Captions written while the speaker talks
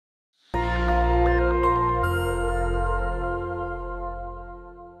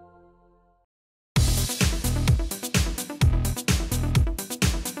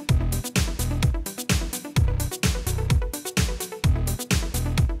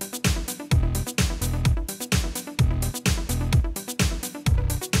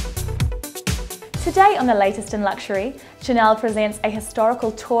Today on the latest in luxury, Chanel presents a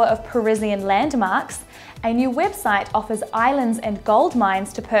historical tour of Parisian landmarks, a new website offers islands and gold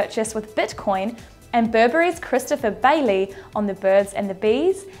mines to purchase with Bitcoin, and Burberry's Christopher Bailey on the birds and the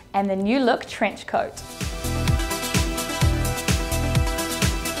bees, and the new look trench coat.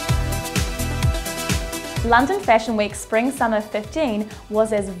 London Fashion Week Spring-Summer 15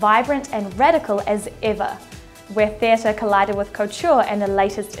 was as vibrant and radical as ever. Where theatre collided with couture and the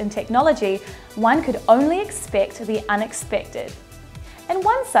latest in technology, one could only expect the unexpected. And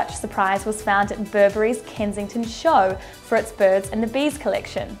one such surprise was found at Burberry's Kensington show for its Birds and the Bees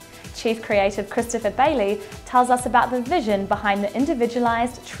collection. Chief Creative Christopher Bailey tells us about the vision behind the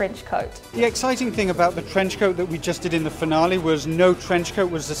individualised trench coat. The exciting thing about the trench coat that we just did in the finale was no trench coat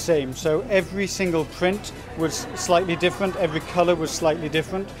was the same. So every single print was slightly different, every colour was slightly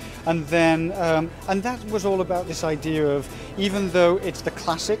different. And then, and that was all about this idea of, even though it's the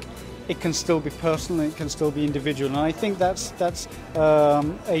classic, it can still be personal and it can still be individual. And I think that's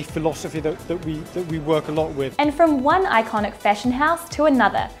a philosophy that we work a lot with. And from one iconic fashion house to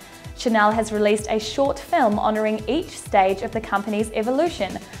another, Chanel has released a short film honouring each stage of the company's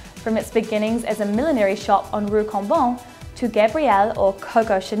evolution, from its beginnings as a millinery shop on Rue Cambon to Gabrielle or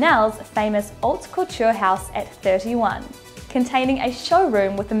Coco Chanel's famous haute couture house at 31. Containing a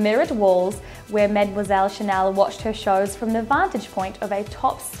showroom with mirrored walls where Mademoiselle Chanel watched her shows from the vantage point of a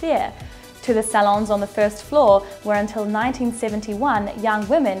top stair, to the salons on the first floor where until 1971 young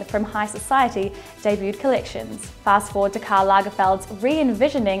women from high society debuted collections. Fast forward to Karl Lagerfeld's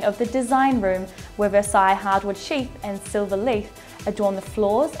re-envisioning of the design room where Versailles hardwood sheath and silver leaf adorn the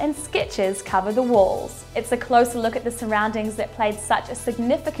floors and sketches cover the walls. It's a closer look at the surroundings that played such a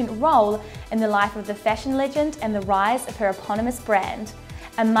significant role in the life of the fashion legend and the rise of her eponymous brand.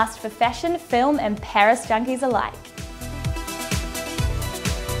 A must for fashion, film and Paris junkies alike.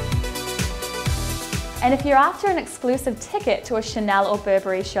 And if you're after an exclusive ticket to a Chanel or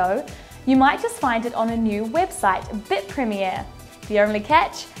Burberry show, you might just find it on a new website, BitPremiere. The only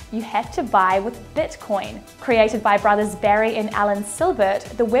catch? You have to buy with Bitcoin. Created by brothers Barry and Alan Silbert,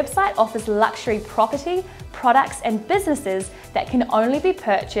 the website offers luxury property, products and businesses that can only be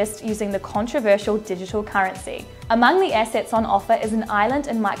purchased using the controversial digital currency. Among the assets on offer is an island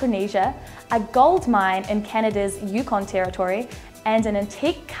in Micronesia, a gold mine in Canada's Yukon Territory, and an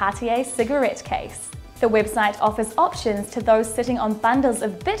antique Cartier cigarette case. The website offers options to those sitting on bundles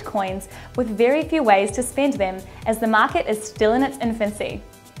of bitcoins with very few ways to spend them, as the market is still in its infancy.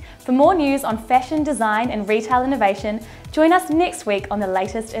 For more news on fashion, design and retail innovation, join us next week on the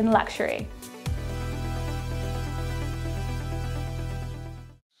latest in luxury.